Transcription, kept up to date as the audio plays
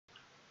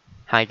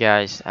Hi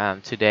guys,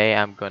 today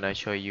I'm gonna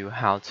show you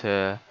how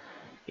to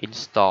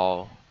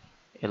install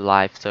a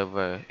live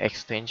server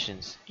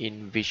extensions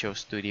in Visual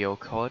Studio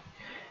Code.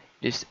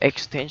 These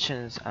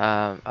extensions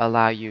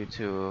allow you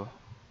to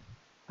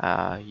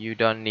you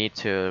don't need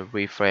to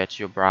refresh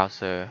your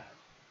browser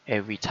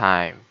every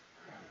time.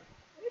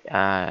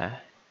 Uh,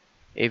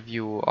 if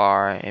you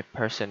are a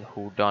person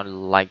who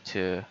don't like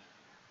to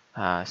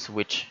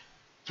switch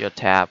your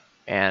tab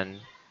and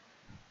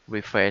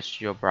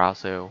refresh your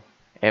browser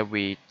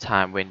every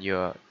time when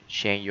you're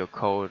sharing your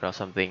code or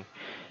something,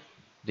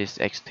 this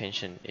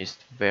extension is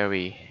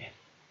very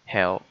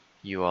help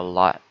you a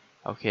lot.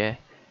 Okay,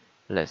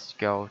 let's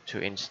go to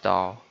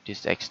install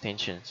these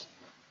extensions.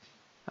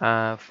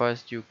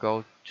 First you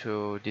go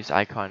to this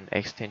icon,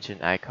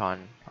 extension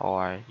icon,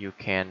 or you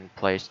can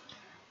place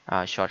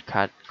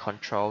shortcut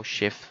Control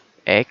Shift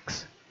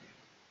X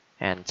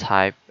and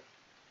type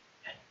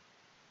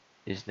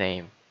this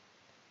name,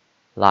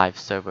 live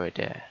server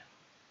there.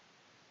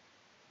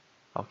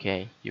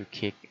 Okay, you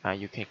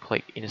can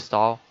click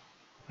install,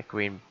 the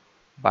green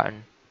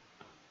button.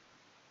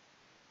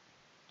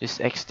 This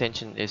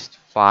extension is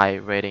file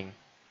rating.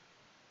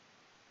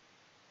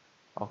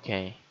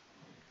 Okay,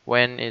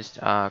 when it's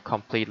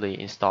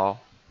completely installed,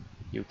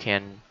 you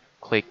can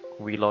click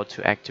reload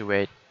to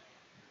activate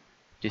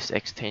these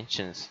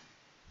extensions.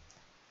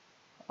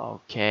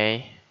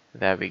 Okay,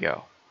 there we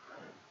go.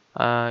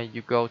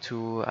 You go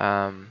to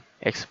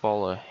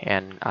Explorer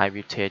and I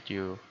will tell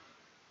you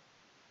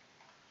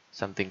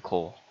something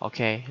cool.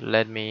 Okay,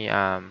 let me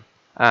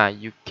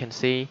you can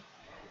see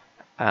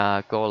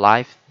go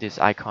live, this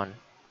icon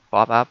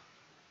pop up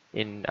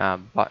in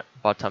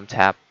bottom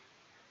tab.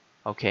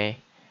 Okay,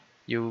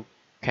 you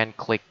can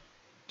click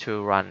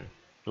to run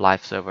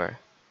live server.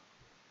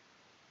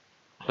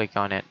 Click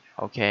on it.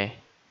 Okay,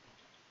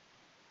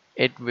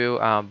 it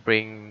will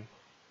bring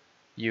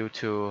you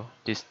to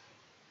this.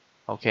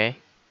 Okay,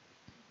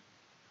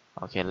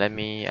 let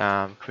me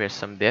create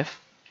some div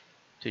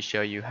to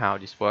show you how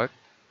this works.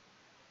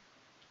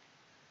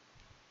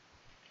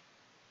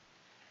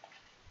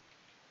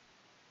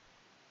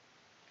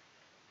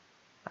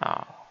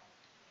 uh,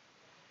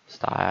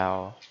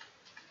 Style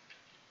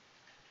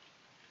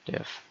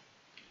div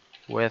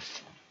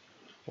width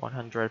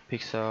 100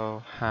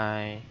 pixel,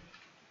 height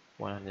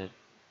 100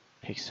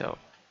 pixel,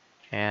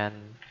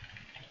 and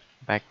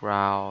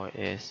background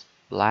is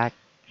black.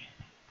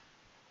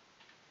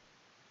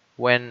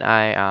 When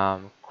I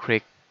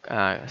click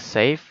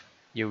save,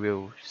 you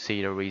will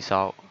see the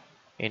result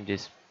in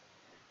this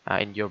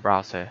in your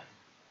browser.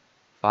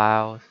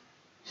 File,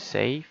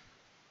 save.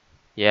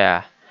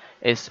 Yeah,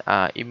 it's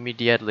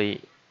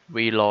immediately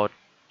reload.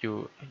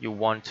 You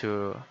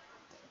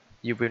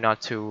will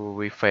not to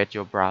refresh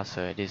your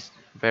browser. It is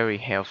very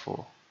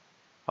helpful.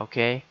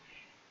 Okay,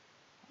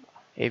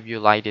 if you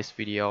like this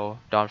video,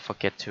 don't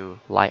forget to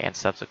like and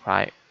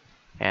subscribe,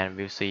 and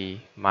we'll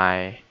see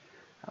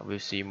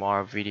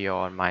more video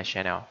on my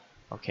channel.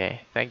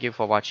 Okay, thank you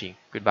for watching.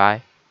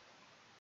 Goodbye.